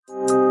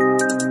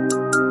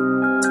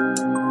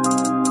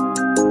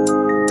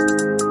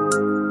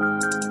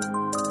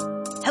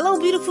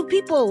beautiful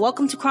people.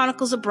 Welcome to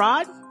Chronicles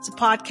Abroad. It's a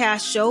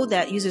podcast show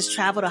that uses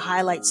travel to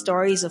highlight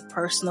stories of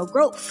personal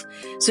growth.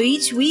 So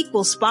each week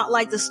we'll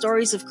spotlight the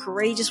stories of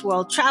courageous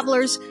world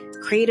travelers,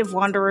 creative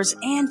wanderers,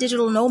 and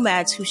digital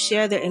nomads who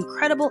share their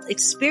incredible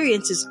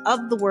experiences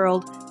of the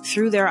world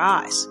through their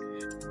eyes.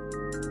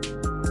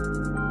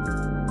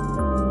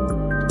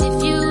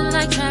 If you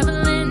like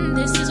traveling,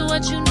 this is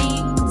what you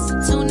need. So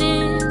tune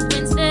in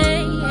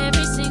Wednesday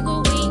every single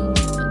week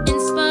for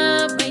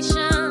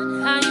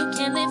inspiration, how you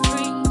can live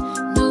free.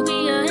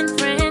 Nubia and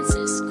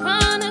Francis,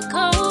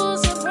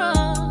 Chronicles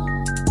Abroad.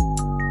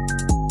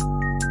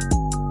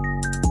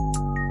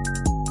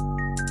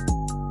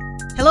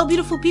 Hello,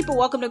 beautiful people.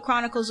 Welcome to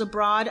Chronicles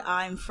Abroad.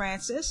 I'm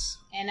Francis.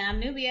 And I'm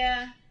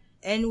Nubia.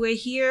 And we're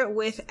here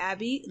with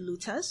Abby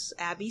Lutas.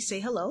 Abby, say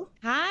hello.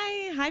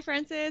 Hi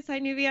Francis. Hi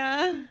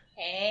Nubia.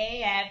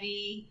 Hey,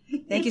 Abby.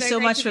 Thank you so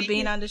much for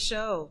being on the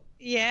show.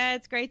 Yeah,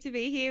 it's great to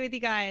be here with you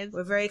guys.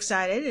 We're very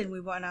excited, and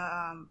we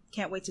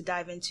can't wait to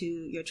dive into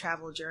your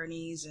travel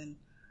journeys and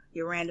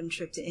your random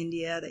trip to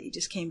India that you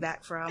just came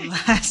back from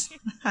last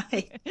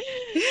night.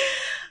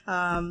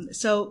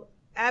 So,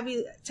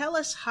 Abby, tell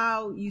us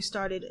how you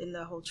started in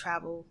the whole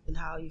travel and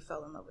how you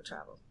fell in love with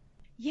travel.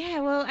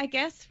 Yeah, well, I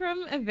guess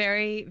from a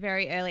very,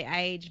 very early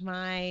age,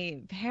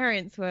 my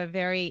parents were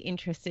very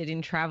interested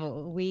in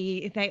travel.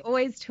 They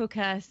always took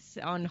us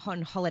on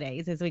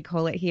holidays, as we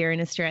call it here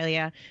in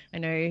Australia. I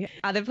know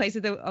other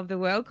places of the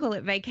world call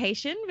it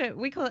vacation, but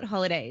we call it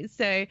holidays.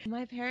 So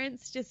my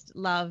parents just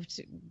loved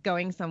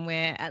going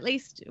somewhere at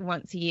least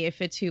once a year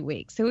for 2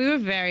 weeks. So we were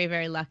very,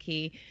 very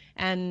lucky.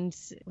 And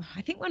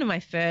I think one of my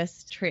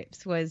first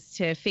trips was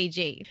to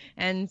Fiji.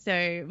 And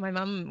so my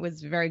mum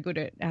was very good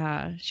at,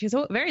 she was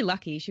very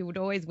lucky. She would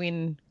always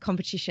win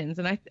competitions.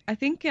 And I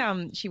think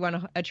she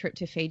won a trip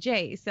to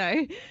Fiji.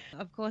 So,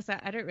 of course,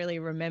 I don't really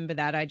remember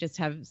that. I just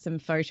have some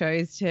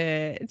photos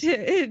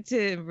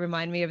to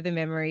remind me of the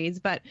memories.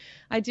 But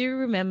I do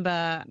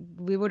remember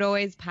we would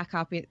always pack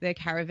up the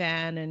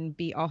caravan and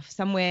be off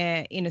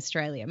somewhere in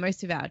Australia.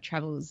 Most of our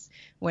travels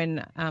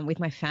when with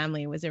my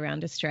family was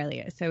around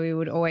Australia. So we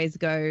would always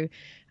go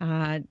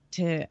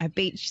to a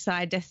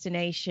beachside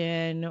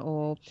destination,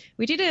 or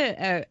we did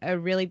a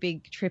really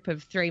big trip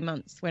of 3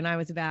 months when I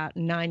was about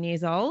 9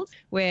 years old,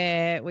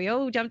 where we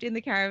all jumped in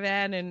the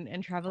caravan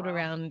and traveled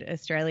around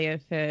Australia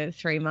for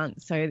 3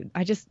 months. So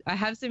I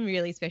have some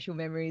really special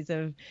memories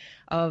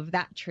of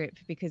that trip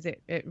because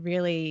it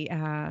really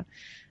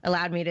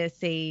allowed me to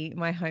see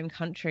my home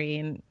country,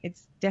 and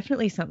it's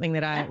definitely something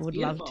that I would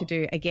love to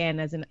do again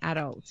as an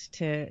adult,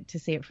 to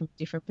see it from a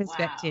different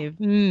perspective.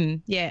 Wow.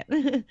 Yeah.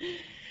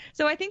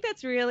 So I think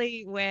that's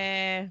really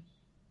where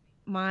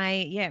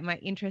my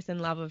interest and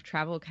love of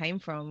travel came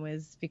from,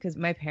 was because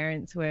my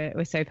parents were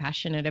so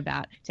passionate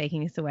about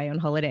taking us away on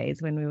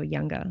holidays when we were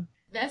younger.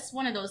 That's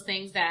one of those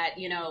things that,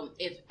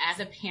 if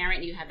as a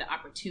parent you have the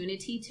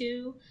opportunity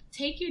to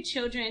take your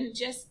children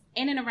just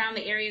in and around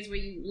the areas where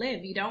you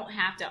live. You don't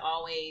have to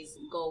always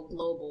go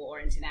global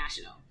or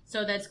international.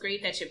 So that's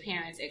great that your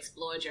parents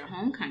explored your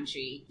home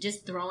country.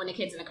 Just throwing the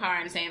kids in the car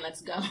and saying,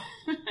 let's go,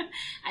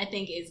 I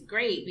think is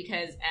great,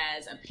 because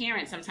as a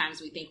parent,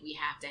 sometimes we think we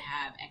have to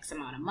have X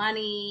amount of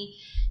money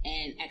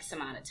and X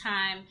amount of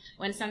time,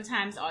 when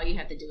sometimes all you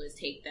have to do is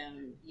take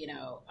them,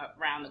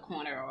 around the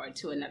corner or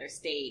to another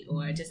state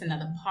or just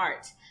another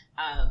part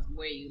of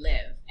where you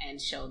live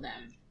and show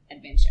them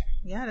adventure.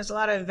 Yeah, there's a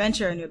lot of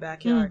adventure in your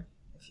backyard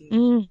if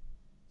you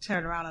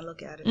turn around and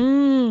look at it.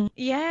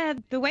 Yeah,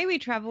 the way we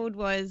traveled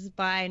was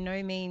by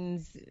no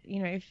means,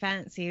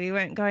 fancy. We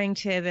weren't going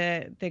to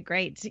the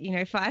great,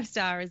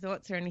 5-star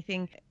resorts or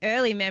anything.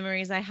 Early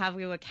memories I have,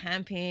 we were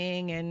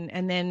camping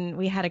and then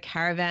we had a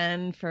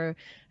caravan for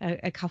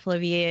a couple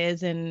of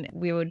years, and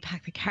we would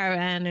pack the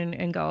caravan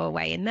and go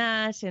away in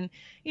that. And,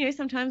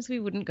 sometimes we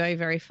wouldn't go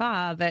very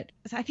far, but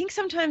I think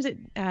sometimes it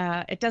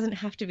doesn't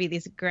have to be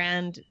this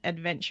grand,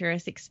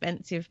 adventurous,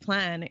 expensive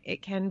plan.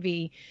 It can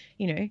be,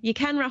 you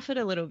can rough it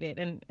a little bit,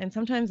 and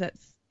sometimes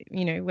that's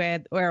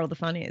where all the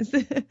fun is.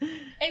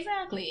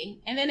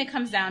 Exactly. And then it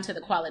comes down to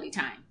the quality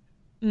time,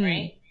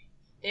 right?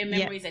 There are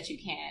memories that you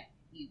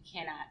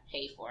cannot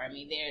pay for. I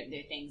mean,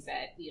 they're things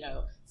that,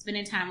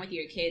 spending time with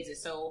your kids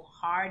is so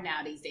hard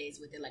now these days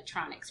with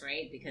electronics,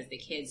 right? Because the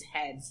kids'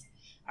 heads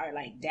are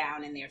like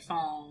down in their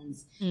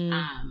phones,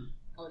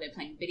 or they're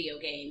playing video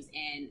games,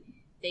 and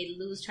they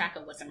lose track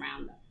of what's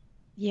around them.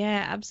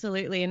 Yeah,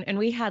 absolutely. And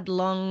we had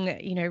long,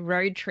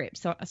 road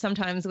trips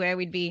sometimes where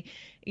we'd be,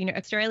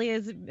 Australia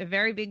is a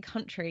very big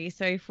country.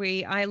 So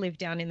I live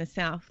down in the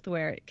south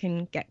where it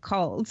can get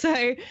cold.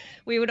 So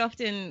we would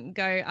often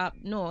go up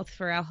north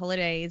for our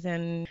holidays,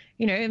 and,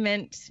 it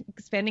meant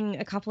spending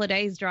a couple of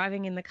days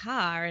driving in the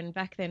car. And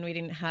back then we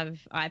didn't have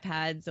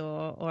iPads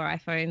or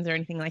iPhones or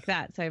anything like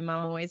that. So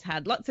Mum always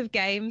had lots of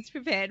games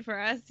prepared for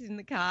us in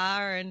the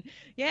car. And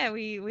yeah,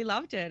 we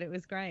loved it. It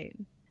was great.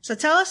 So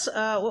tell us,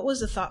 what was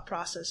the thought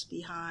process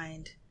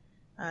behind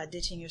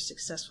ditching your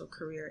successful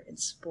career in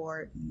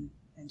sport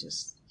and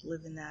just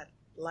living that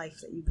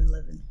life that you've been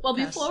living? Well,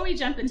 before we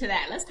jump into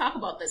that, let's talk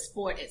about the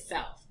sport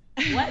itself.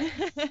 What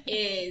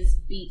is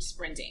beach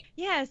sprinting?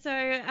 Yeah,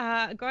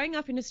 so growing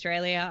up in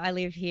Australia, I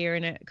live here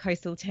in a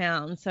coastal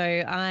town. So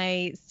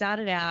I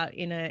started out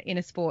in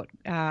a sport,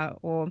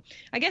 or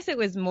I guess it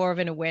was more of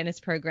an awareness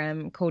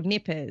program called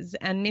Nippers.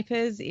 And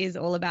Nippers is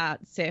all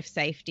about surf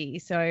safety.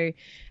 So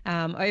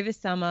over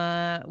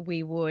summer,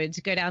 we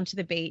would go down to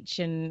the beach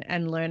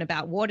and learn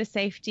about water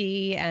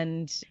safety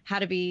and how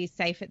to be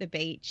safe at the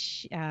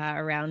beach,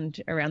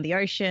 around the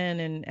ocean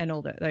and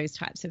all those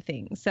types of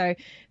things. So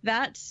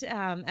that,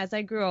 as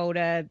I grew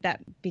older, that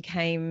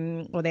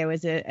became, or there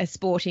was a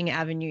sporting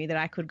avenue that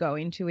I could go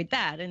into with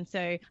that. And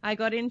so I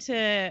got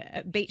into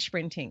beach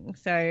sprinting.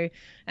 So,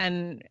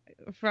 and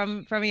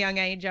from a young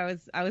age, I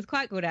was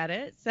quite good at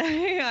it. So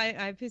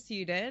I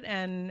pursued it.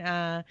 And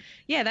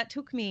that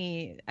took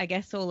me, I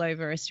guess, all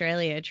over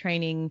Australia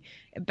training.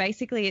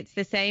 Basically, it's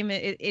the same.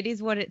 It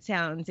is what it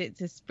sounds.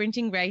 It's a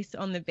sprinting race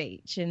on the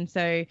beach. And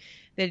so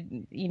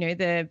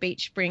the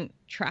beach sprint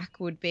track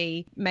would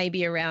be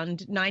maybe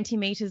around 90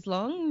 meters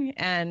long,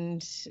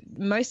 and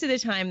most of the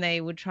time they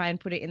would try and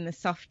put it in the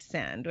soft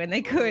sand when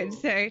they could.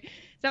 So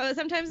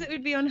sometimes it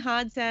would be on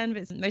hard sand,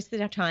 but most of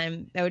the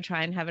time they would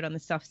try and have it on the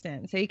soft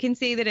sand. So you can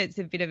see that it's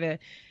a bit of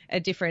a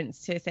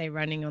difference to, say,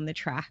 running on the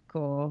track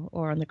or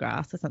on the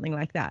grass or something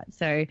like that.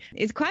 So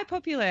it's quite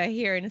popular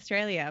here in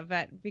Australia,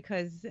 but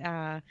because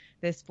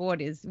the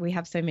sport we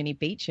have so many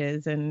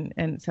beaches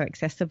and so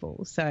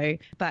accessible. So,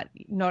 but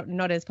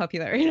not as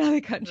popular in other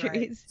countries.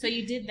 Right. So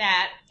you did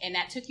that, and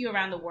that took you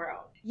around the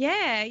world.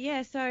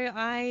 Yeah. So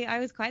I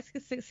was quite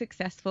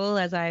successful,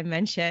 as I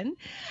mentioned,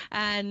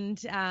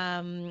 and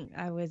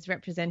I was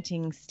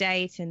representing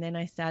state, and then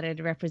I started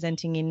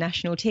representing in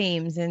national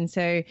teams. And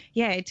so,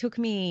 it took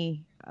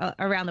me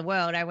around the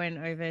world. I went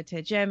over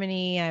to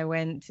Germany. I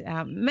went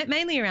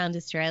mainly around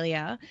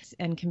Australia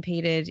and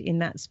competed in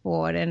that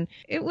sport. And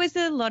it was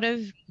a lot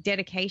of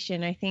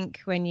dedication. I think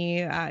when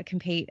you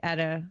compete at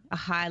a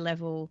high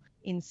level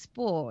in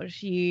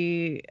sport,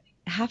 you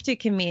have to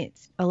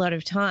commit a lot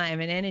of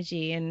time and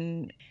energy,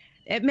 and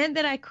it meant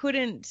that I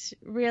couldn't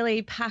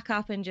really pack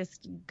up and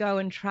just go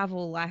and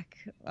travel like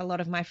a lot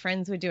of my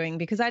friends were doing,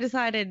 because I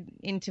decided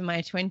into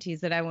my 20s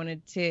that I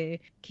wanted to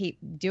keep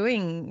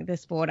doing the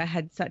sport. I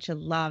had such a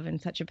love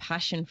and such a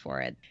passion for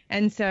it.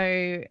 And so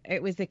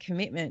it was a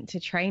commitment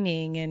to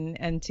training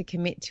and to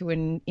commit to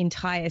an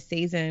entire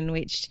season,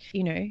 which,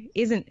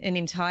 isn't an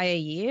entire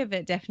year,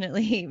 but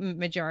definitely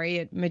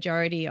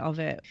majority of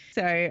it.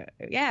 So,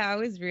 I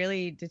was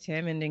really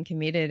determined and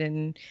committed,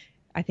 and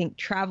I think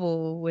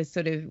travel was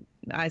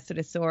I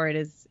saw it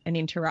as an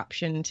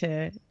interruption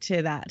to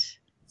that.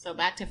 So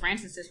back to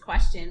Francis's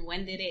question,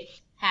 when did it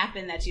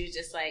happen that you was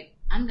just like,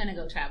 I'm going to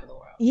go travel the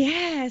world?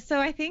 Yeah. So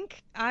I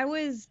think I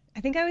was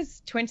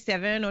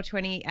 27 or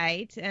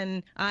 28,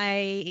 and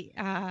I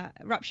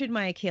ruptured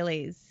my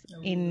Achilles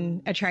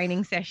in a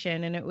training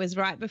session, and it was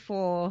right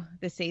before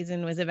the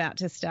season was about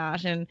to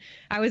start, and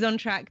I was on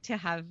track to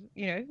have,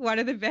 one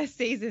of the best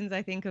seasons,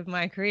 I think, of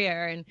my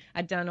career, and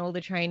I'd done all the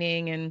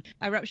training, and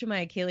I ruptured my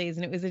Achilles,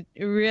 and it was a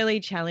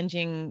really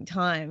challenging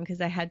time because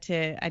I had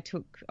to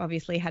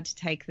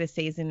take the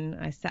season.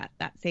 I sat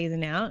that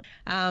season out,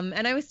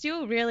 and I was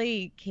still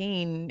really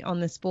keen on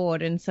the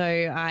sport, and so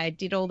I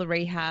did all the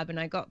rehab, and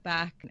I got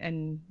back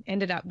and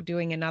ended up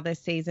doing another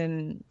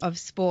season of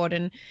sport.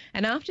 And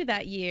after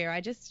that year,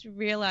 I just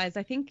realized,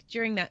 I think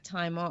during that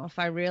time off,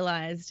 I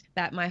realized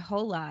that my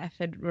whole life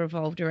had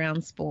revolved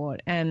around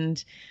sport,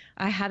 and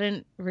I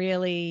hadn't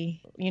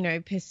really,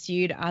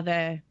 pursued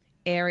other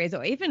areas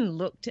or even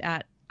looked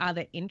at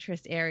other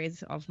interest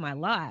areas of my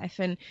life.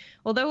 And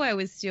although I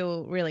was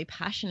still really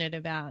passionate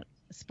about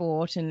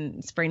sport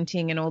and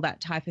sprinting and all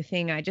that type of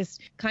thing, I just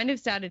kind of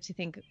started to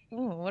think,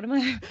 what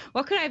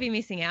could I be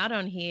missing out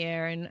on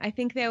here? And I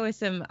think there were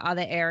some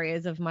other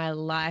areas of my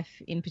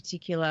life in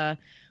particular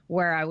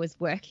where I was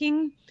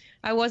working.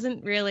 I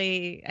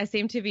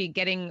seemed to be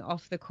getting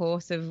off the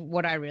course of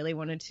what I really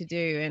wanted to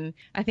do. And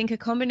I think a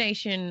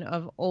combination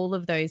of all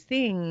of those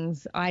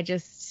things, I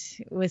just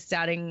was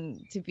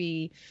starting to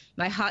be,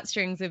 my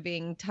heartstrings were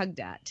being tugged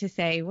at to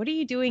say, what are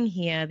you doing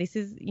here? This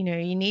is, you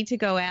need to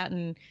go out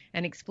and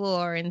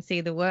explore and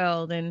see the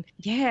world. And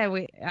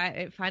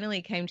it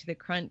finally came to the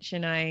crunch,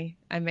 and I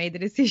made the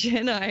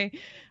decision. I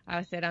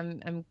said,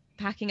 I'm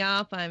packing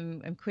up,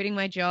 I'm quitting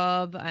my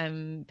job,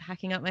 I'm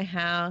packing up my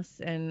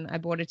house, and I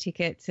bought a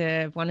ticket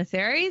to Buenos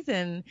Aires,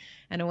 and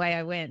away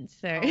I went.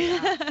 So,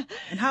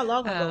 And how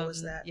long ago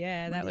was that?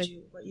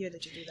 What year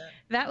did you do that?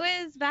 That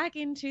was back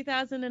in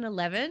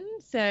 2011.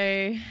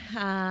 So,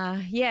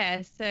 wow.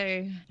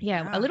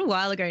 A little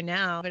while ago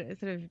now, but it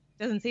sort of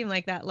doesn't seem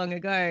like that long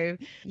ago.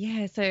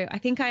 Yeah. So I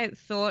think I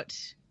sort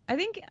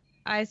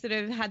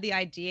of had the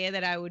idea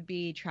that I would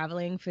be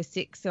traveling for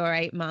 6 or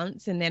 8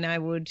 months, and then I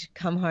would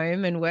come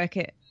home and work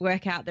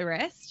out the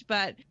rest.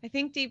 But I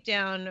think deep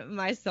down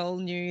my soul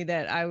knew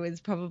that I was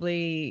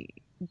probably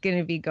going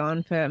to be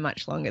gone for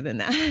much longer than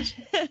that.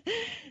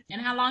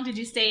 And how long did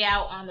you stay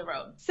out on the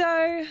road? So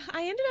I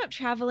ended up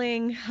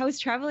I was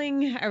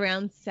traveling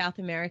around South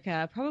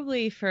America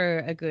probably for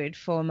a good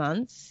 4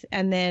 months.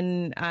 And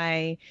then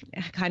I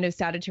kind of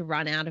started to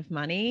run out of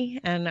money,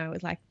 and I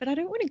was like, but I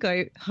don't want to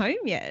go home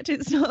yet.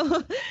 It's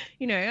not,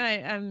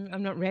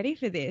 I'm not ready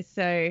for this.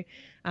 So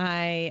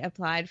I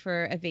applied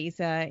for a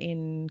visa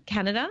in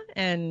Canada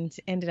and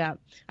I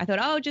thought,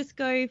 I'll just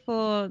go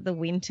for the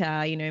winter.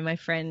 My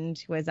friend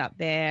was up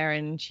there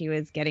and she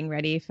was getting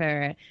ready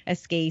for a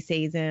ski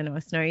season or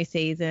a snow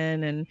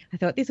season. And I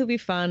thought this will be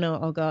fun.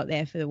 I'll go up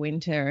there for the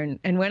winter.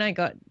 And when I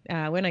got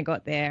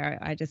there,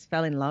 I just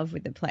fell in love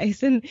with the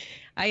place. And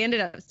I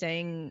ended up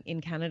staying in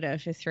Canada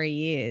for 3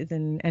 years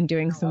and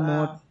doing some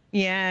more.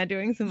 Yeah,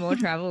 doing some more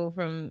travel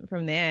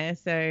from there.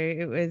 So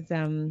it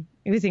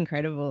was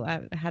incredible.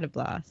 I had a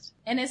blast.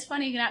 And it's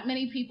funny, not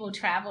many people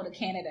travel to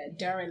Canada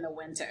during the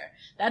winter.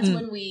 That's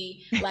when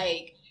we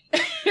like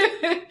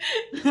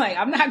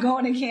I'm not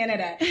going to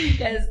Canada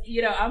because,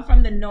 I'm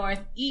from the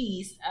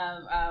northeast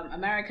of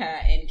America,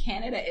 and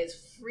Canada is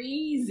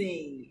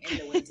freezing in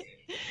the winter.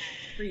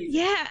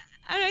 Freezing. Yeah.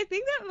 And I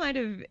think that might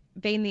have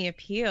been the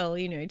appeal,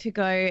 to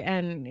go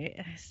and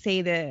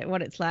see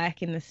what it's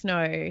like in the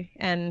snow.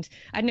 And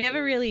I'd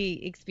never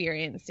really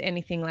experienced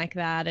anything like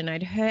that. And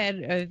I'd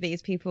heard of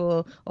these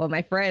people, or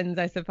my friends,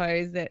 I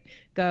suppose, that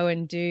go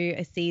and do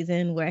a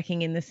season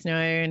working in the snow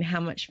and how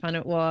much fun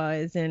it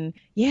was. And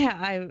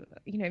yeah,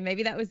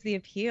 maybe that was the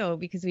appeal,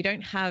 because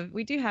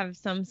we do have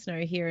some snow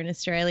here in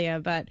Australia,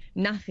 but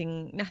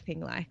nothing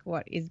like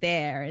what is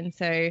there. And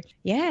so,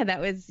 yeah, that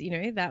was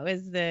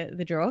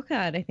the draw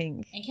card, I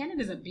think. And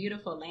Canada's a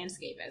beautiful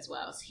landscape as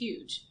well. It's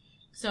huge.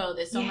 So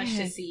there's so much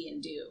to see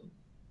and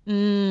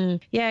do.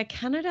 Yeah,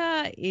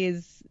 Canada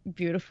is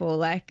beautiful.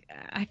 Like,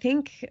 I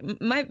think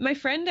my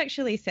friend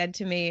actually said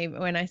to me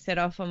when I set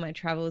off on my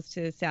travels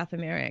to South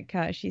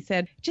America, she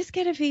said, just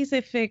get a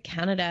visa for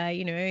Canada,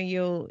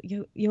 you'll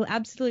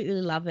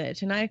absolutely love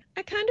it. And I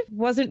kind of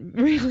wasn't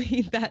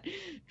really that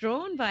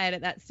drawn by it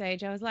at that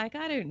stage. I was like,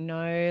 I don't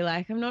know,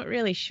 like, I'm not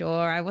really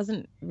sure. I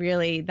wasn't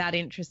really that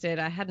interested.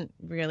 I hadn't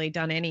really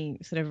done any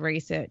sort of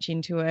research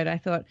into it. I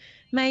thought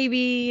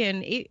maybe,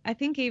 and I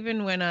think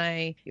even when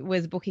I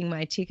was booking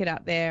my ticket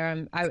up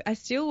there, I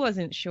still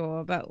wasn't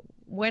sure. But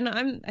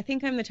I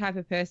think I'm the type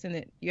of person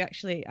that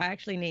I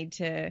actually need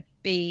to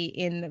be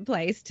in the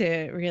place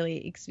to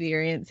really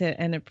experience it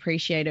and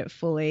appreciate it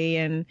fully.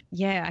 And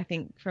yeah, I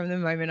think from the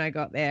moment I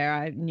got there,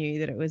 I knew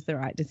that it was the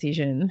right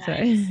decision.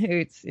 Nice. So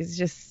it's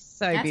just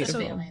so That's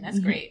beautiful. A feeling. That's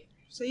great.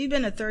 So you've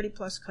been to 30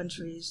 plus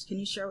countries. Can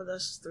you share with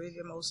us 3 of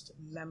your most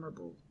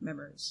memorable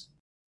memories?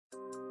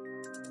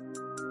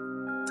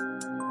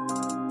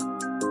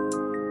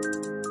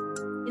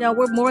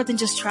 We're more than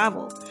just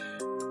travel.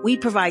 We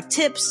provide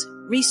tips,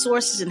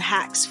 resources, and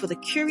hacks for the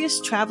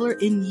curious traveler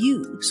in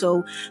you.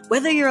 So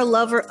whether you're a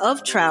lover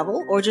of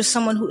travel or just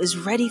someone who is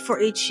ready for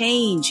a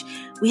change,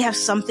 we have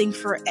something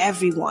for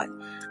everyone.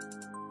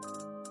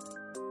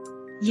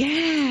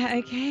 Yeah,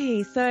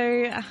 okay.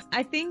 So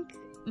I think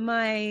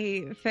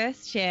my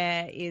first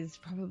share is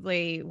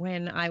probably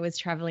when I was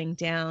traveling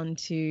down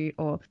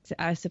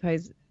I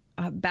suppose,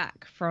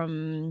 back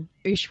from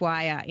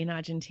Ushuaia in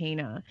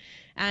Argentina.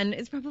 And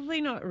it's probably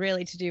not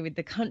really to do with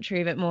the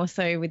country, but more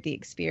so with the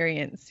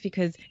experience,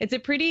 because it's a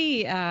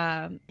pretty,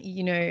 barren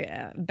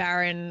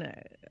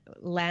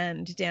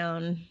land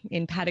down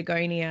in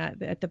Patagonia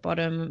at the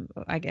bottom.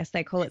 I guess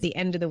they call it the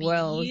end of the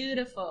world.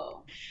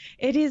 Beautiful.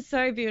 It is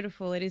so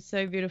beautiful. It is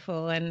so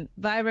beautiful.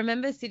 But I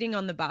remember sitting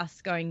on the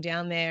bus going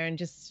down there, and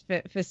just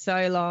for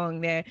so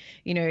long there,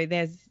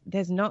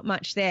 there's not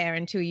much there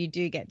until you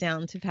do get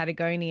down to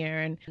Patagonia.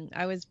 And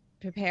I was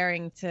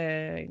preparing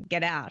to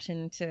get out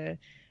and to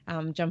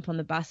jump on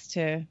the bus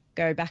to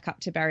go back up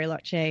to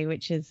Bariloche,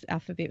 which is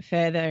up a bit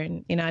further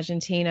in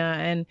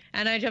Argentina.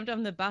 And I jumped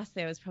on the bus.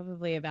 There was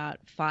probably about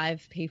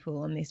 5 people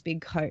on this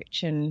big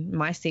coach, and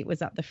my seat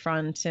was up the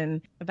front. And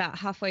about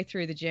halfway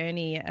through the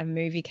journey, a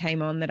movie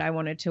came on that I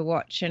wanted to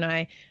watch, and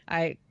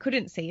I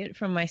couldn't see it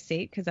from my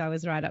seat because I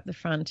was right up the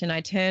front. And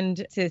I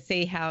turned to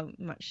see how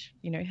much,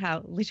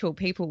 how little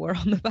people were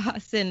on the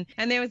bus. And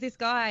there was this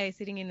guy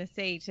sitting in the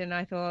seat, and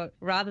I thought,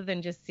 rather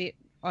than just sit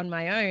on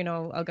my own,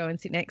 I'll go and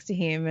sit next to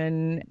him.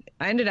 And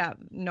I ended up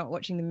not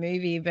watching the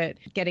movie, but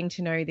getting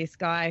to know this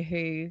guy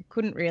who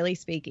couldn't really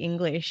speak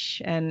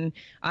English, and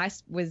I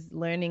was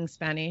learning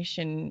Spanish,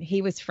 and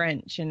he was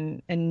French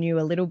and knew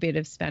a little bit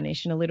of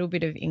Spanish and a little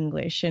bit of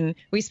English. And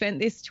we spent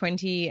this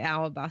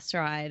 20-hour bus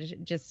ride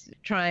just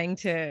trying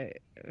to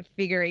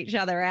figure each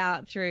other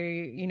out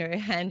through,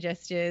 hand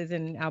gestures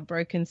and our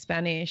broken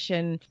Spanish.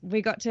 And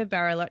we got to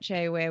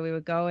Bariloche where we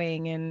were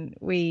going, and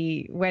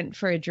we went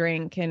for a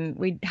drink, and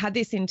we had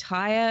this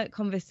entire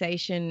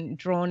conversation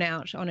drawn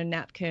out on a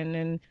napkin.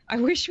 And I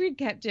wish we'd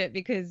kept it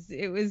because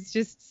it was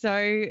just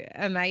so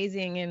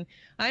amazing. And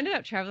I ended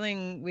up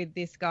traveling with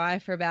this guy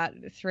for about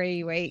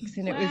 3 weeks,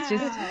 and it was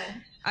just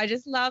I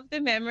just love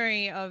the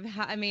memory of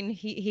how, I mean,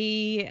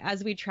 he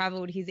as we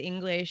traveled, his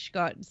English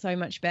got so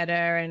much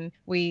better, and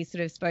we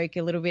sort of spoke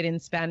a little bit in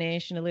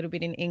Spanish and a little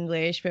bit in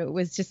English, but it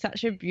was just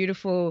such a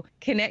beautiful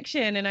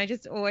connection. And I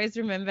just always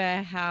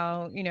remember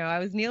how, you know, I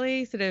was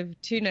nearly sort of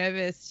too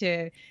nervous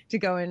to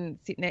go and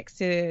sit next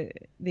to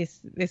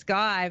this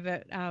guy,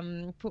 but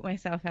put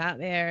myself out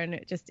there, and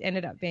it just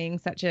ended up being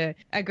such a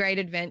great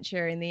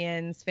adventure in the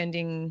end,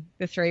 spending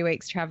the 3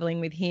 weeks traveling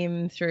with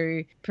him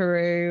through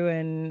Peru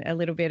and a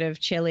little bit of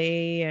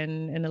Chile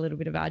and a little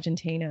bit of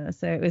Argentina.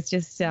 So it was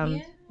just,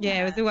 it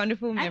was a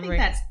wonderful memory. I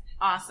think that's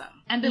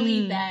awesome. I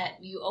believe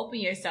that you open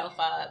yourself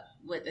up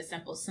with a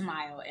simple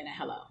smile and a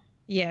hello.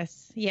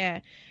 Yes. Yeah.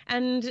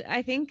 And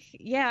I think,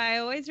 I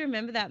always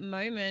remember that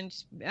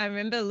moment. I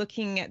remember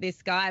looking at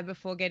this guy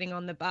before getting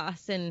on the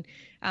bus, and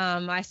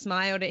I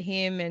smiled at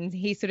him, and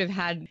he sort of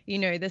had, you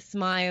know, the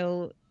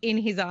smile in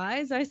his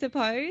eyes, I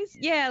suppose.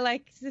 Yeah,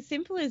 like it's as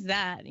simple as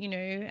that, you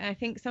know. I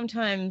think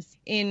sometimes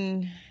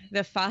in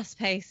the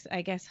fast-paced,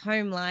 I guess,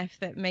 home life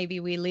that maybe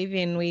we live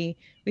in, we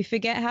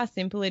forget how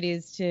simple it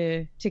is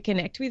to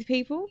connect with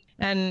people.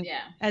 And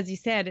as you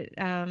said,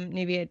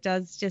 Nivea, it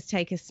does just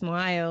take a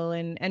smile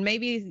and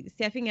maybe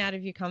stepping out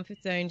of your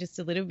comfort zone just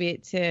a little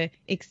bit to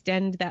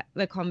extend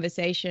the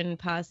conversation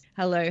past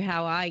hello,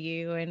 how are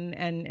you,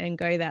 and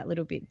go that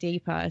little bit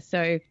deeper.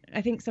 So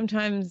I think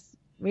sometimes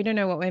we don't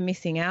know what we're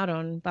missing out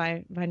on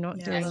by not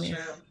doing this.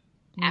 True.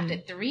 After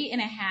 3.5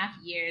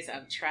 years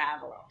of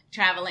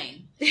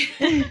traveling,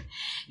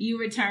 you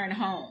return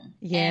home.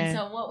 Yeah. And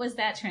so what was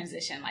that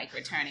transition like,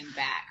 returning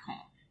back home?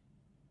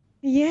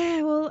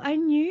 Yeah, well, I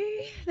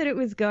knew that it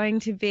was going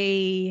to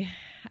be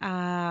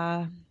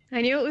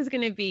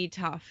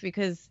tough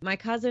because my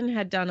cousin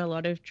had done a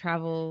lot of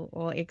travel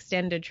or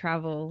extended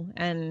travel,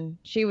 and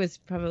she was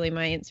probably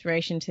my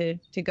inspiration to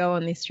go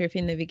on this trip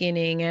in the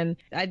beginning. And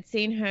I'd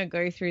seen her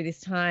go through this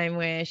time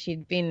where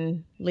she'd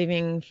been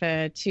living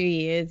for 2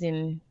 years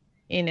in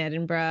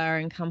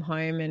Edinburgh and come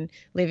home, and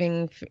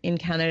living in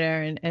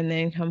Canada and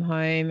then come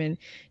home, and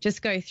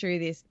just go through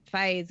this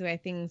phase where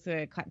things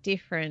were quite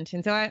different.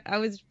 And so I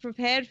was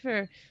prepared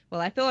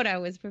I thought I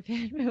was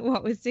prepared for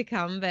what was to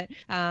come, but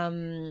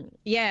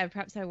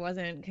perhaps I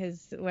wasn't,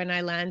 because when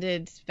I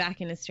landed back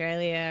in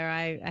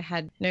Australia, I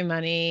had no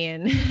money,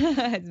 and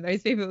as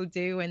most people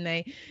do when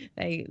they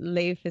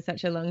leave for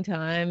such a long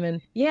time.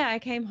 And I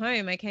came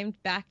home. I came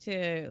back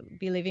to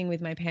be living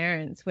with my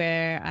parents,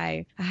 where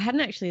I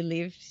hadn't actually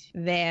lived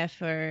there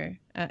for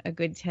a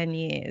good 10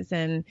 years.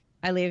 And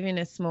I live in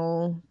a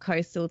small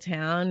coastal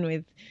town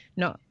with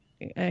not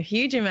a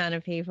huge amount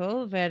of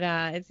people, but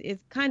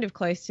it's kind of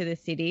close to the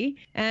city.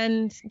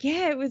 And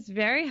it was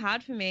very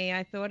hard for me.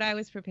 I thought I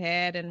was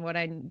prepared and what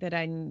I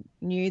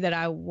knew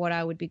what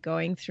I would be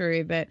going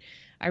through, but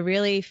I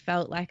really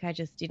felt like I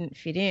just didn't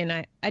fit in.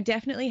 I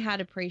definitely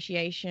had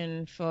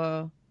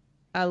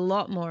a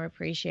lot more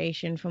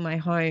appreciation for my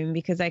home,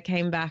 because I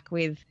came back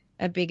with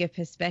a bigger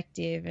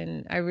perspective,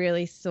 and I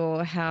really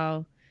saw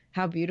how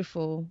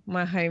beautiful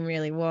my home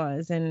really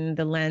was, and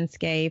the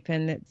landscape,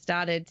 and it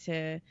started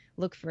to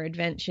look for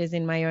adventures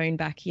in my own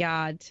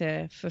backyard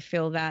to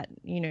fulfill that,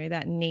 you know,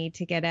 that need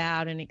to get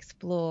out and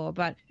explore.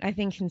 But I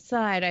think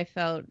inside I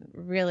felt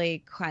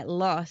really quite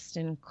lost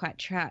and quite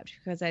trapped,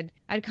 because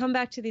I'd come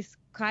back to this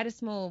quite a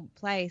small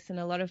place, and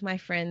a lot of my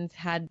friends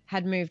had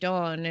moved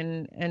on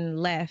and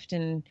left.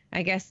 And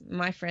I guess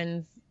my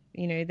friends,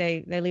 you know,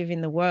 they live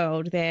in the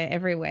world. They're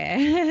everywhere.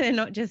 They're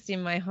not just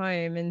in my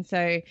home. And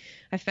so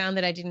I found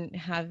that I didn't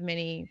have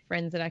many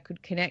friends that I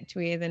could connect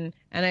with, and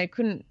I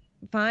couldn't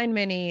find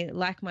many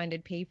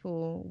like-minded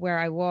people where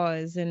I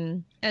was.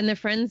 And the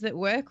friends that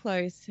were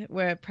close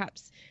were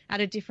perhaps at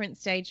a different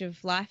stage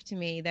of life to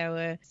me. They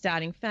were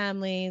starting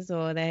families,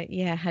 or they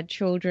had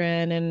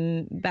children,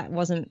 and that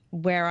wasn't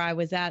where I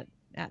was at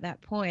that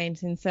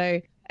point. And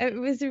so it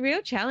was a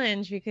real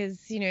challenge,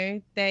 because, you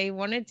know, they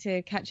wanted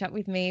to catch up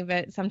with me,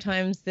 but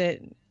sometimes that,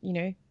 you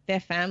know, their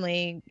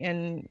family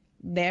and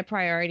their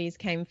priorities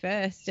came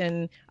first.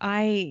 And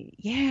I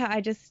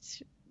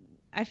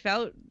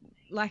felt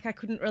like I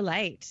couldn't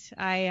relate.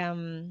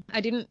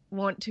 I didn't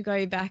want to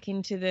go back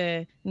into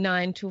the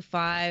 9 to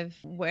 5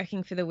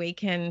 working for the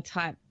weekend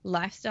type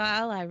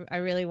lifestyle. I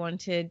really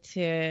wanted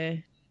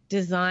to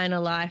design a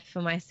life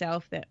for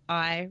myself that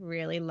I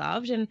really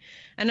loved, and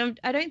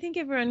I don't think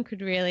everyone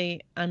could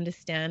really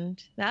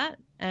understand that,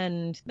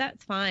 and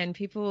that's fine.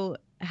 People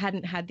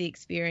hadn't had the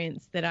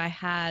experience that I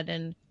had,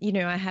 and, you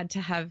know, I had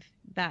to have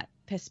that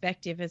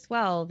perspective as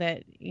well,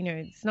 that, you know,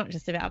 it's not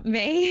just about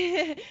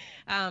me.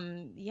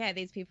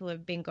 These people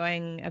have been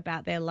going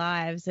about their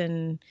lives,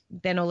 and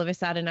then all of a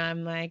sudden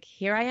I'm like,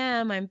 here I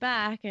am, I'm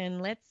back,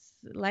 and let's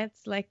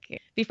like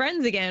be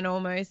friends again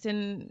almost.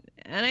 And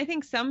I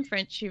think some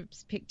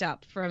friendships picked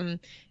up from,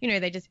 you know,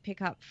 they just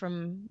pick up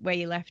from where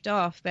you left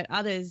off, but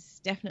others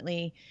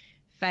definitely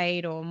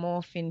fade or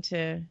morph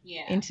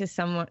into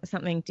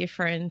something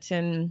different.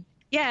 And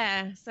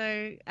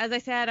so as I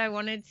said, I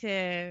wanted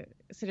to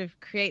sort of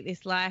create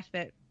this life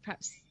that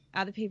perhaps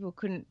other people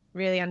couldn't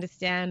really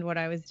understand what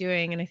I was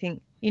doing. And I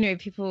think, you know,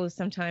 people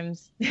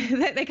sometimes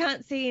they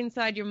can't see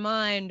inside your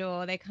mind,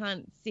 or they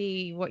can't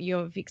see what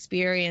you've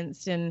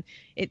experienced, and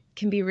it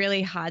can be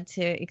really hard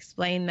to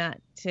explain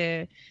that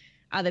to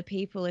other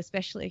people,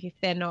 especially if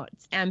they're not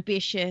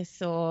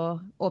ambitious or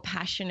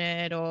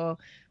passionate or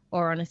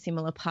on a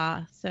similar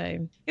path.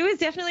 So it was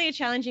definitely a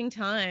challenging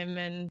time,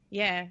 and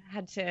yeah,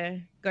 had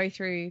to go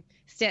through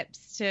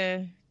steps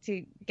to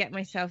get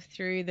myself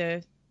through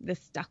the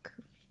stuck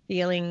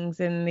feelings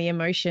and the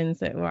emotions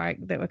that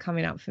were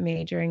coming up for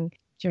me during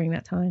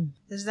that time.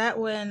 Is that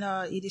when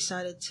you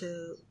decided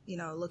to,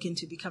 look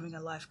into becoming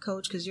a life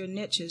coach? Because your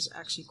niche is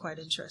actually quite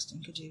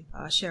interesting. Could you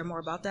share more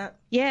about that?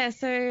 Yeah.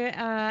 So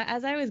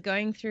as I was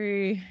going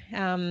through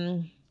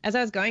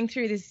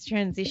this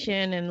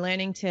transition and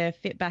learning to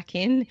fit back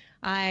in,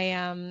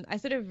 I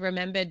sort of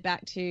remembered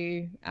back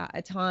to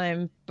a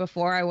time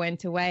before I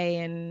went away,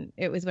 and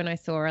it was when I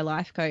saw a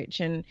life coach.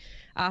 And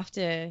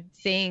after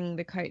seeing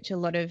the coach, a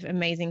lot of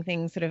amazing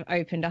things sort of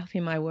opened up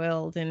in my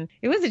world. And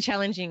it was a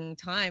challenging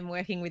time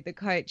working with the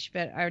coach,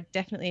 but I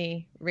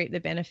definitely reaped the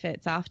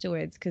benefits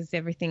afterwards, because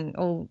everything,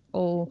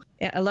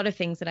 a lot of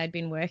things that I'd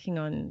been working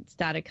on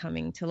started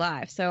coming to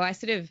life. So I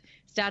sort of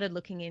started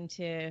looking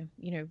into,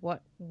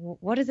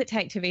 what does it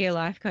take to be a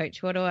life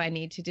coach? What do I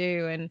need to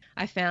do? And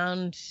I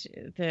found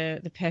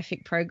the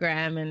perfect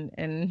program, and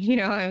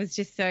I was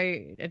just so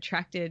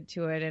attracted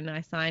to it, and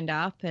I signed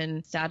up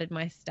and started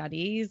my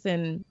studies.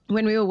 And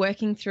when we were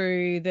working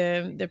through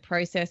the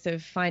process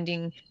of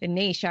finding the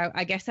niche,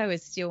 I guess I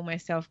was still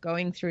myself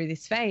going through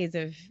this phase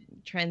of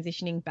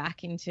transitioning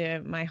back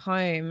into my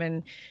home,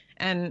 and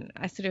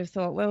I sort of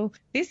thought, well,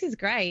 this is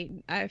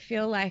great. I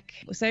feel like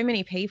so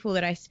many people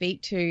that I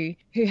speak to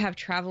who have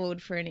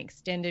traveled for an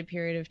extended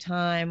period of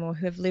time or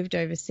who have lived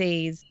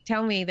overseas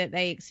tell me that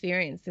they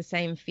experience the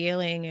same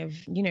feeling of,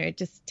 it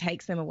just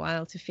takes them a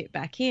while to fit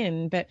back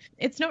in. But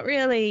it's not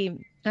really,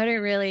 I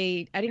didn't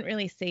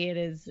really see it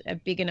as a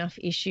big enough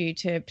issue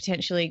to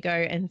potentially go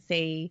and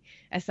see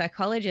a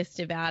psychologist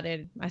about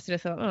it. I sort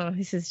of thought, oh,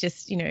 this is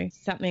just,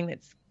 something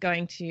that's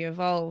going to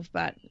evolve,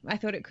 but I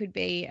thought it could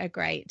be a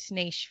great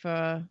niche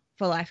for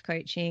life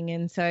coaching.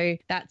 And so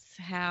that's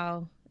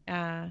how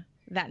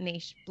that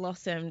niche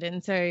blossomed.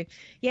 And so,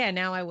 yeah,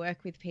 now I work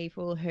with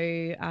people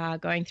who are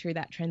going through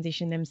that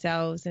transition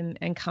themselves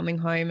and coming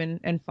home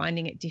and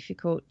finding it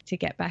difficult to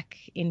get back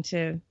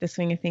into the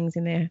swing of things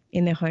in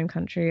their home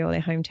country or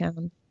their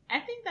hometown. I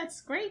think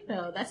that's great,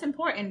 though. That's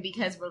important,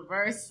 because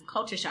reverse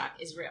culture shock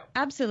is real.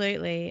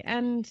 Absolutely.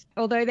 And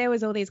although there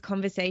was all these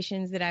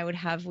conversations that I would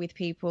have with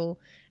people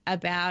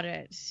about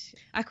it,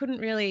 I couldn't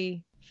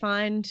really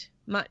find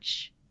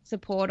much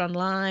support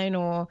online,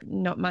 or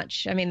not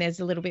much. I mean, there's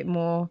a little bit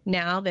more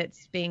now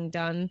that's being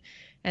done.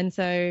 And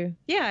so,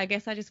 yeah, I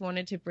guess I just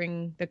wanted to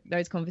bring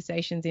those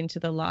conversations into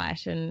the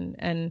light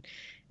and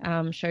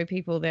show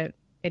people that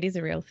it is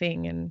a real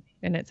thing, and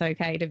it's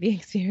okay to be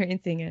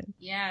experiencing it.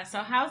 Yeah. So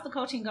how's the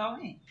coaching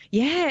going?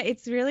 Yeah,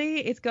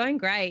 it's going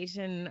great.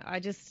 And I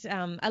just,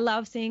 I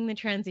love seeing the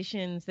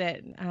transitions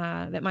that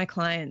my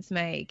clients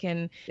make.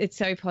 And it's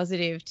so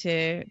positive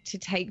to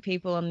take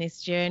people on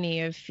this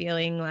journey of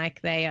feeling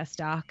like they are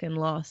stuck and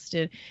lost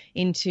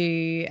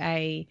into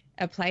a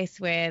place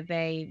where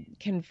they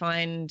can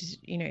find,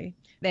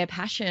 their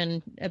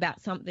passion about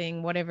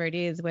something, whatever it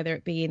is, whether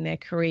it be in their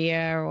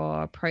career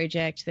or a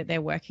project that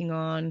they're working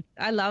on.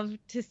 I love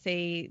to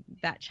see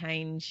that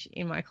change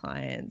in my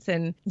clients.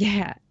 And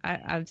yeah, I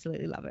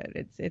absolutely love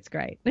it. It's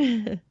great.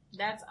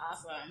 That's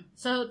awesome.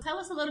 So tell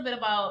us a little bit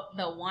about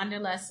the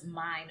Wanderlust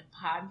Mind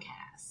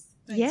podcast.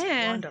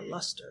 Yeah.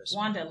 Wanderlusters.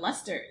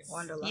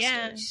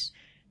 Yeah.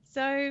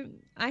 So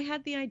I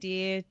had the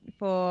idea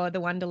for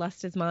the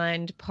Wanderlusters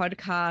Mind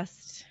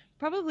podcast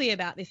probably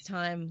about this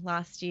time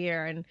last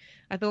year, and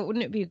I thought,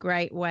 wouldn't it be a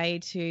great way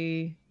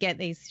to get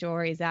these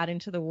stories out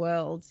into the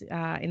world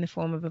in the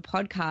form of a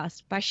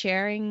podcast by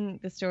sharing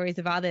the stories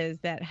of others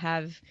that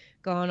have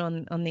gone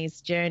on these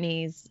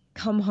journeys,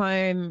 come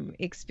home,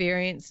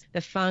 experience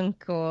the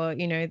funk or,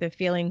 the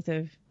feelings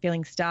of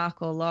feeling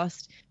stuck or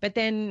lost, but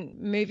then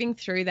moving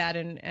through that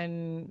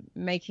and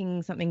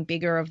making something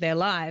bigger of their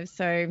lives.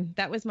 So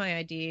that was my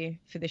idea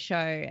for the show.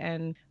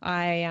 And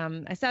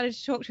I started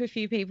to talk to a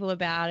few people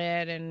about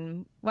it.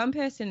 And one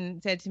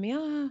person said to me,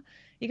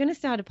 you're going to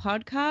start a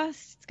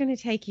podcast? It's going to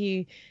take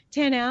you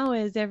 10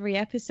 hours every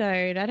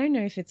episode. I don't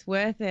know if it's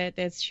worth it.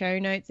 There's show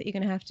notes that you're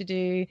going to have to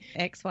do,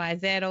 X, Y,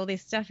 Z, all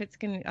this stuff. It's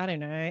going to, I don't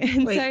know.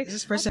 And wait, so is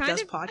this person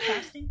does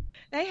podcasting?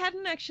 They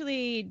hadn't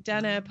actually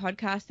done a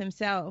podcast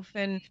themselves.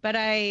 But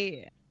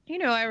I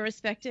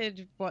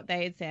respected what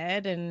they had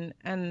said,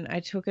 and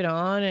I took it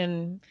on,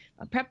 and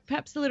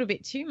perhaps a little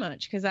bit too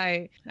much, because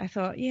I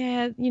thought,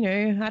 I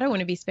don't want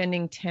to be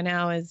spending 10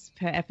 hours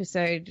per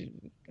episode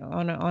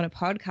on a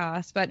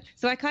podcast. But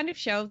so I kind of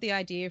shelved the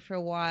idea for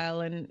a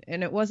while, and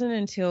it wasn't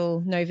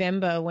until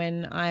November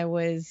when I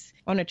was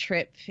on a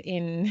trip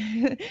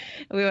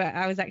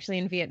I was actually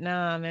in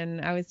Vietnam,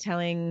 and I was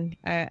telling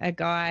a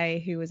guy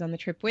who was on the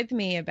trip with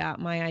me about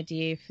my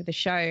idea for the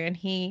show, and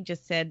he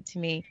just said to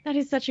me, "That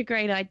is such a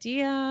great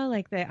idea.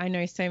 Like, I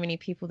know so many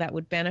people that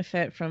would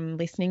benefit from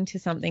listening to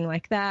something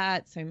like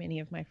that. So many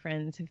of my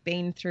friends have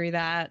been through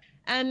that."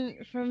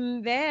 And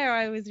from there,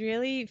 I was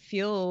really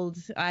fueled.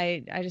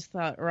 I just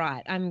thought,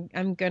 right,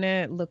 I'm going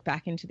to look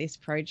back into this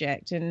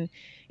project. And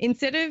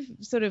instead of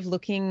sort of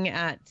looking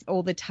at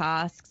all the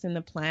tasks and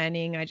the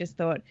planning, I just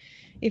thought,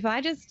 if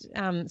I just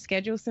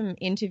schedule some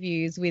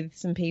interviews with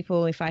some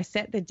people, if I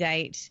set the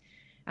date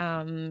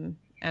and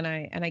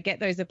I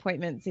get those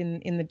appointments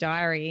in the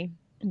diary,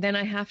 then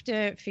I have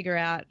to figure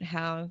out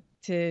how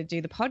to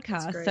do the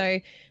podcast.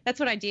 So that's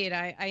what I did.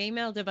 I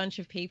emailed a bunch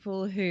of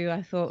people who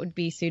I thought would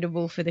be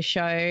suitable for the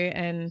show,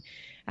 and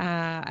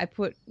I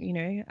put,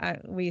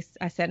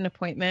 I set an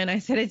appointment, I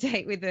set a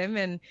date with them,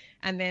 and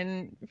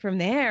then from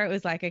there it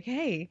was like,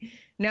 okay,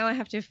 now I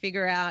have to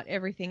figure out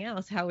everything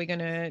else. How are we going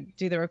to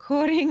do the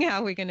recording?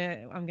 I'm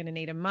going to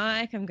need a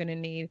mic.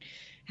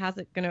 How's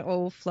it going to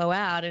all flow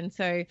out? And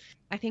so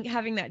I think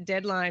having that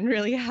deadline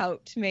really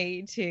helped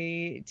me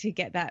to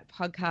get that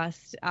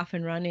podcast up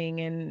and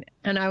running.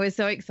 And I was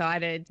so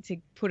excited to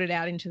put it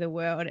out into the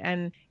world.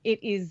 And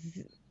it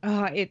is,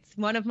 it's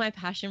one of my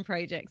passion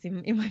projects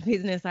in my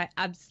business. I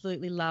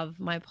absolutely love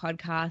my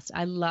podcast.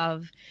 I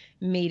love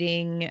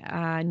meeting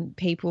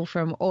people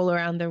from all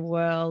around the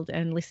world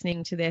and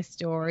listening to their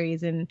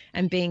stories and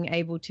being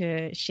able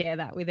to share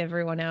that with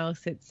everyone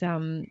else. It's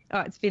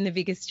been the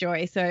biggest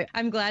joy. So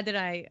I'm glad that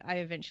I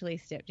eventually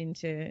stepped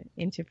into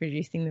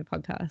producing the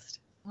podcast.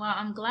 Well,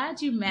 I'm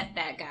glad you met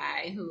that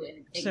guy who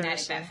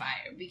ignited that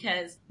fire,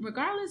 because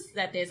regardless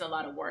that there's a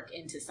lot of work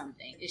into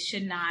something, it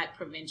should not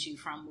prevent you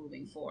from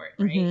moving forward,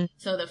 right? Mm-hmm.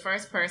 So the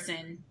first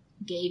person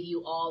gave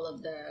you all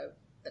of the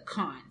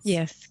cons.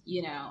 Yes.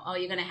 You're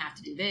going to have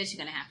to do this,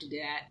 you're going to have to do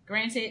that.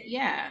 Granted,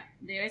 yeah,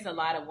 there is a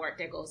lot of work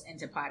that goes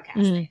into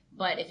podcasting,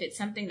 but if it's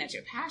something that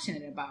you're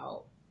passionate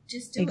about,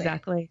 just do it.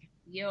 Exactly.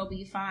 You'll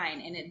be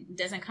fine. And it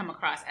doesn't come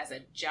across as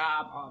a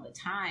job all the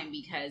time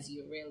because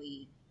you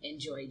really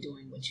enjoy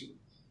doing what you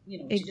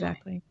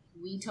exactly.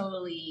 We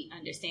totally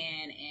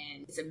understand,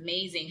 and it's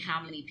amazing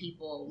how many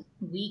people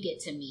we get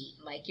to meet,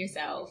 like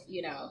yourself,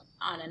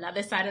 on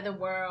another side of the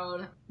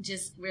world,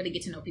 just really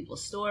get to know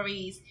people's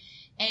stories,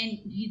 and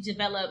you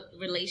develop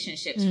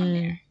relationships from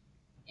there,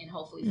 and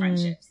hopefully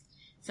friendships.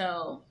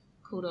 So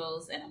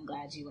kudos, and I'm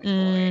glad you went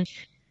for it.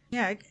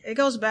 Yeah, it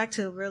goes back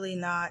to really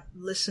not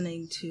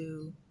listening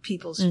to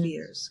people's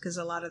fears, because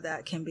a lot of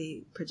that can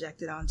be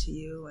projected onto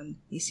you, and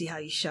you see how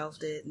you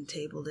shelved it and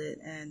tabled it,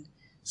 and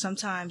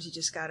sometimes you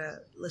just got to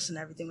listen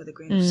to everything with a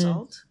grain of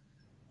salt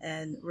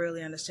and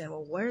really understand,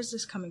 well, where is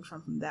this coming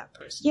from that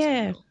person?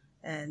 Yeah.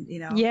 And,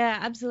 Yeah,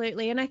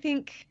 absolutely. And I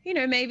think,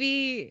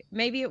 maybe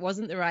it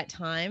wasn't the right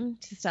time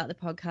to start the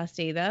podcast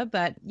either.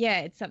 But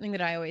yeah, it's something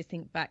that I always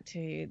think back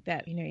to,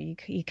 that,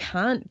 you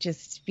can't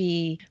just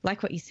be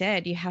like what you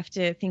said. You have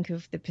to think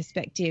of the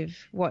perspective,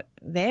 what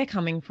they're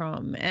coming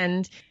from.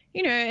 And,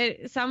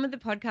 some of the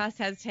podcast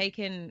has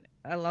taken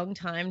a long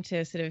time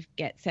to sort of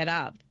get set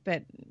up.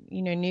 But,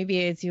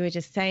 Nubia, as you were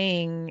just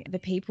saying, the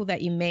people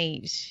that you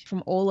meet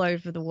from all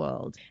over the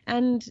world,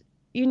 and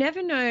you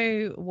never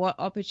know what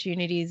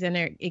opportunities and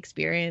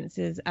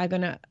experiences are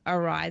going to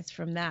arise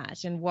from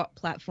that, and what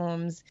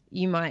platforms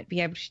you might be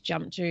able to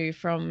jump to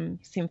from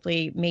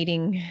simply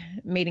meeting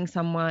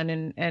someone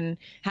and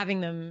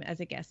having them as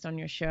a guest on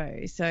your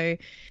show. So,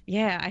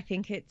 yeah, I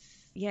think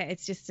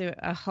it's just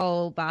a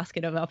whole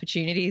basket of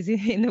opportunities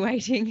in the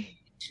waiting.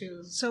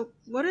 True. So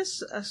what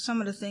is some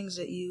of the things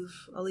that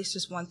at least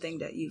just one thing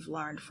that you've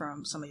learned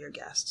from some of your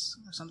guests,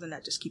 or something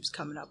that just keeps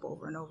coming up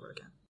over and over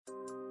again?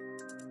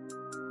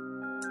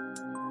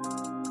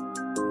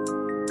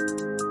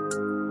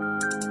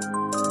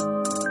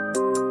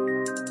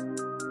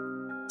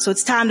 So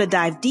it's time to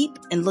dive deep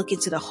and look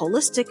into the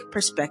holistic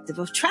perspective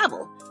of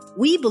travel.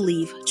 We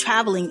believe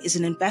traveling is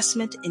an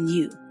investment in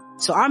you.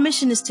 So our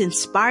mission is to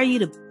inspire you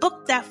to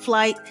book that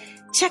flight,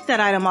 check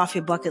that item off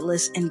your bucket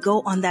list, and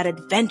go on that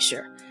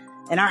adventure.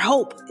 And our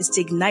hope is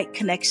to ignite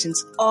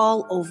connections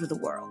all over the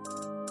world.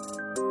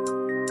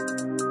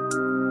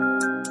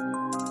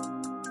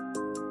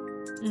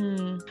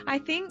 I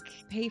think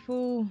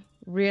people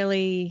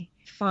really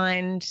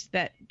find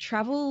that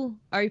travel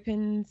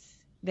opens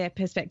their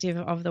perspective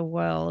of the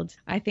world.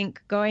 I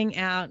think going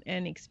out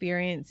and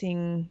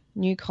experiencing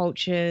new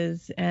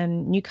cultures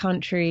and new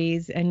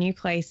countries and new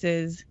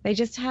places, they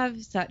just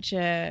have such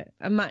a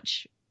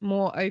much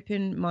more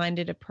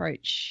open-minded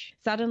approach.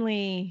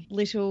 Suddenly,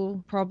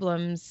 little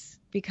problems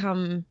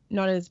become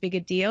not as big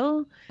a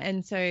deal.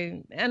 And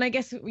I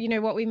guess,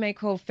 what we may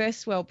call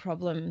first world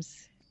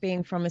problems,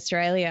 being from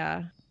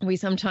Australia, we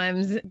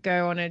sometimes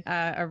go on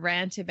a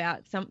rant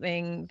about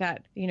something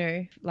that,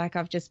 like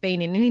I've just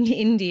been in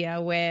India,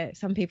 where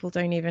some people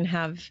don't even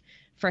have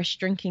fresh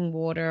drinking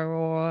water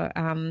or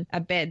a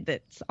bed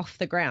that's off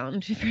the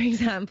ground, for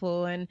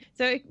example. And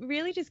so it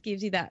really just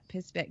gives you that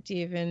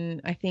perspective. And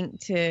I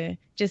think to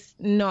just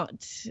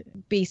not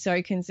be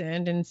so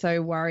concerned and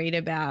so worried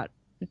about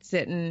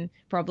certain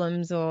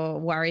problems or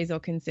worries or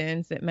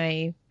concerns that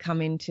may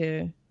come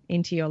into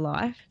your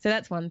life. So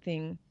that's one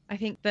thing. I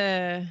think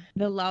the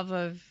love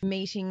of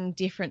meeting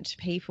different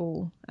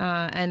people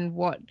and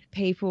what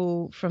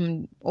people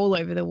from all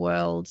over the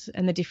world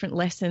and the different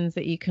lessons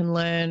that you can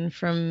learn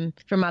from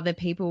other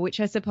people,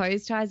 which I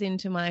suppose ties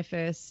into my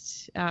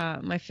first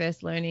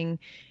learning.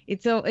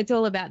 It's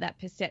all about that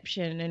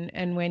perception,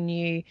 and when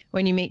you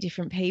meet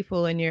different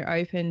people and you're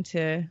open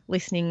to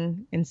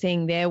listening and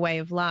seeing their way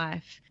of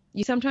life,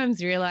 you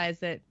sometimes realize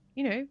that,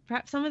 you know,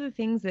 perhaps some of the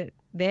things that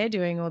they're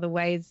doing or the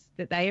ways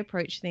that they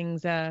approach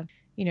things are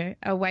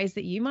ways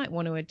that you might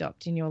want to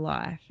adopt in your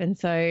life. And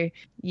so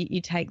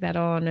you take that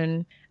on.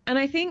 And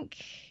I think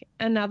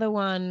another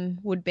one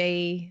would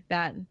be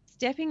that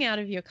stepping out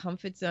of your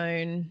comfort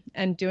zone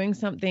and doing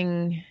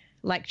something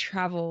like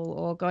travel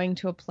or going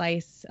to a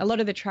place. A lot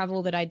of the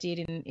travel that I did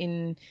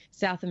in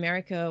South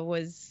America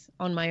was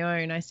on my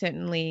own. I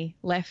certainly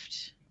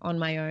left on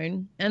my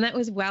own, and that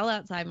was well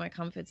outside my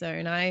comfort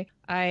zone. I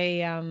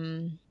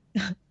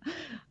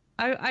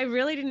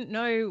really didn't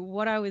know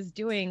what I was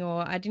doing,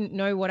 or I didn't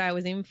know what I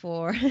was in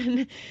for.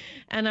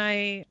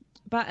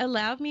 But it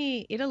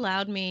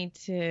allowed me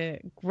to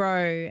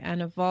grow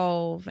and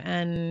evolve.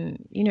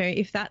 And, you know,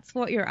 if that's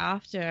what you're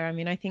after, I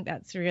mean, I think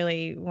that's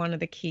really one of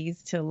the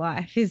keys to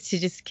life, is to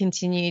just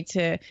continue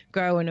to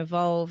grow and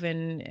evolve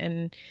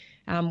and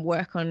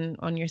work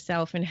on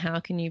yourself and how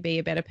can you be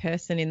a better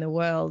person in the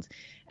world.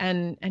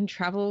 And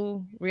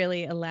travel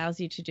really allows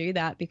you to do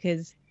that,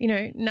 because, you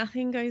know,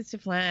 nothing goes to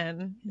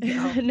plan.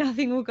 No.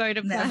 Nothing will go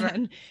to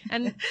plan.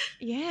 And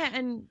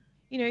and,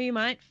 you know, you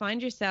might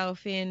find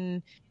yourself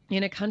in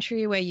a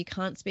country where you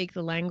can't speak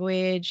the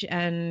language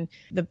and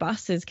the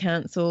bus is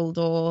cancelled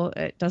or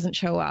it doesn't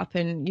show up,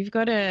 and you've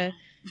got to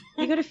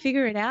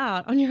figure it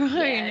out on your own.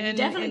 Yeah, and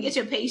definitely get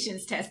your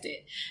patience tested.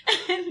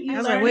 I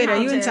was like, wait, are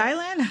you in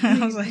Thailand?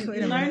 I was like,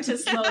 wait a minute. Learn to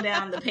slow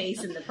down the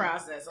pace in the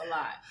process a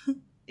lot.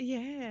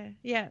 Yeah.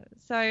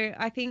 So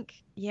I think,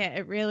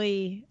 it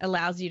really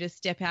allows you to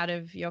step out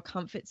of your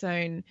comfort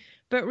zone,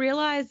 but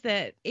realize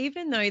that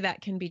even though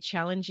that can be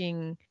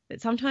challenging, that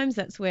sometimes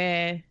that's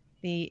where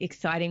the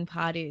exciting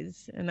part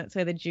is, and that's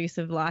where the juice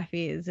of life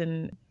is.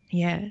 And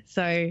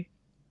so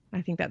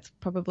I think that's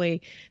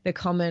probably the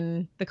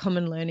common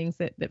learnings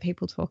that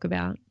people talk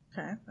about.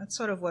 Okay. That's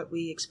sort of what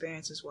we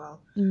experience as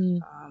well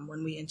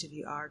when we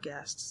interview our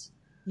guests.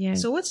 Yeah.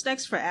 So what's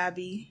next for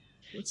Abby?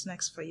 What's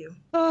next for you?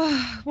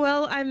 Oh,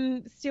 well,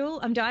 I'm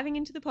diving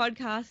into the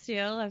podcast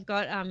still. I've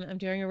got, I'm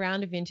doing a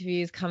round of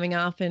interviews coming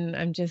up, and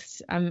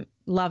I'm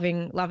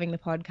loving the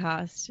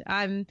podcast.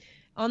 I'm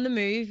on the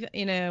move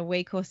in a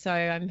week or so.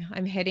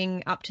 I'm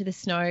heading up to the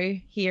snow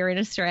here in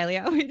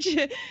Australia, which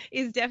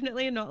is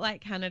definitely not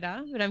like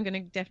Canada, but I'm going to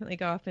definitely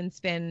go up and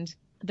spend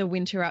the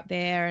winter up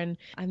there. And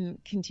I'm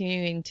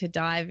continuing to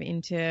dive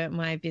into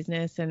my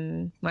business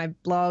and my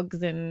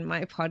blogs and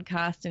my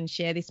podcast and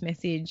share this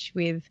message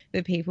with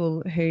the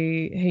people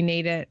who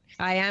need it.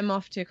 I am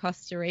off to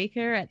Costa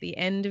Rica at the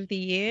end of the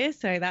year,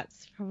 so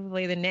that's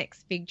probably the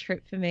next big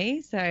trip for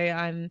me. So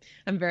I'm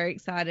very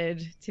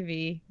excited to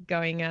be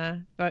going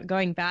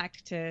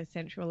back to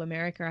Central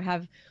America. I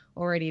have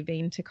already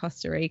been to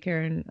Costa Rica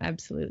and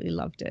absolutely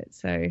loved it.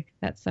 So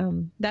that's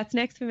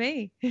next for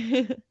me.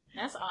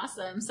 That's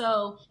awesome.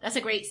 So that's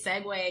a great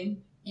segue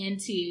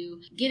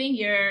into getting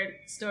your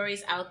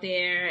stories out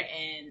there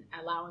and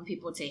allowing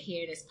people to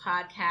hear this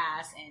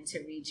podcast and to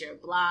read your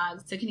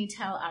blogs. So can you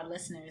tell our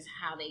listeners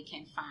how they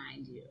can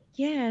find you?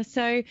 Yeah,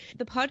 so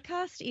the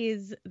podcast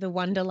is The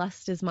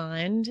Wanderluster's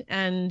Mind,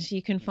 and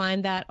you can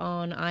find that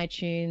on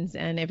iTunes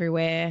and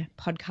everywhere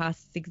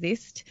podcasts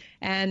exist.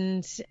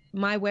 And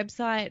my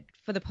website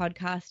for the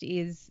podcast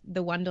is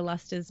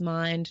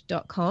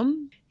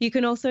thewanderlustersmind.com. You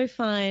can also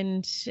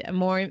find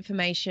more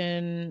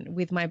information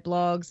with my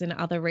blogs and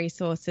other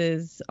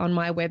resources on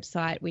my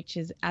website, which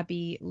is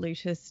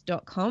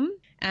abbylutus.com.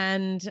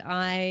 And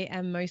I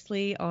am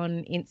mostly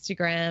on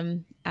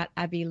Instagram at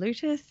Abby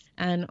Lutus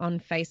and on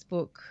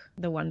Facebook,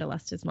 The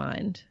Wanderluster's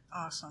Mind.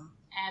 Awesome.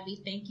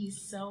 Abby, thank you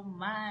so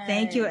much.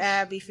 Thank you,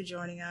 Abby, for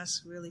joining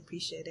us. Really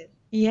appreciate it.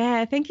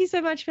 Yeah, thank you so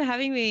much for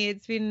having me.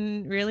 It's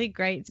been really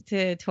great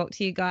to talk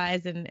to you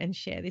guys and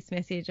share this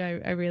message.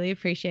 I really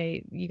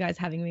appreciate you guys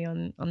having me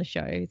on the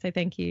show. So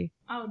thank you.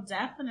 Oh,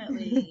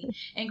 definitely.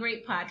 And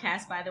great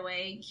podcast, by the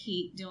way.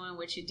 Keep doing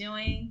what you're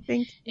doing.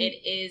 Thank you.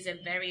 It is a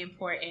very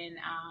important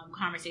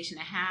conversation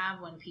to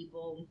have when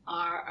people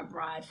are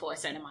abroad for a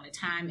certain amount of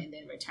time and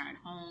then return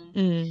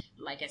home.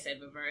 Like I said,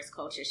 reverse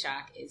culture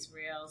shock is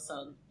real.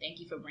 So thank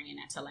you for bringing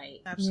that to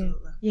light.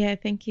 Absolutely. Yeah,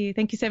 thank you.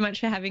 Thank you so much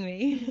for having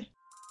me.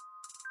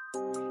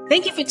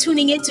 Thank you for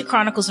tuning in to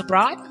Chronicles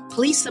Abroad.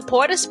 Please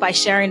support us by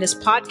sharing this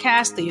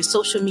podcast through your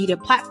social media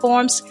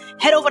platforms.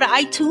 Head over to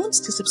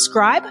iTunes to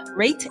subscribe,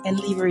 rate, and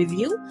leave a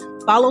review.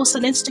 Follow us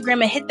on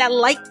Instagram and hit that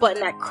like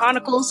button at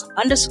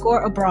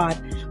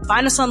Chronicles_Abroad.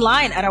 Find us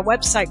online at our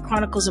website,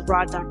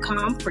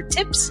 chroniclesabroad.com, for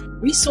tips,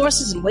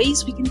 resources, and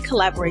ways we can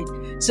collaborate.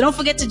 So don't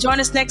forget to join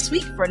us next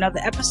week for another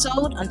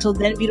episode. Until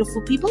then,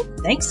 beautiful people,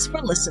 thanks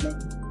for listening.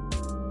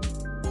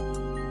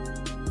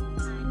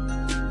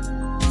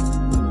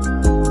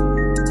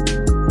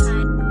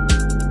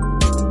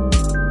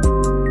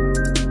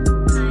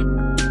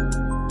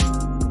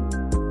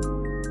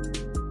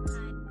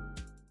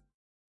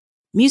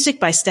 Music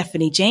by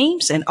Stephanie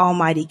James and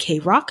Almighty K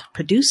Rock,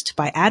 produced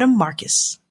by Adam Marcus.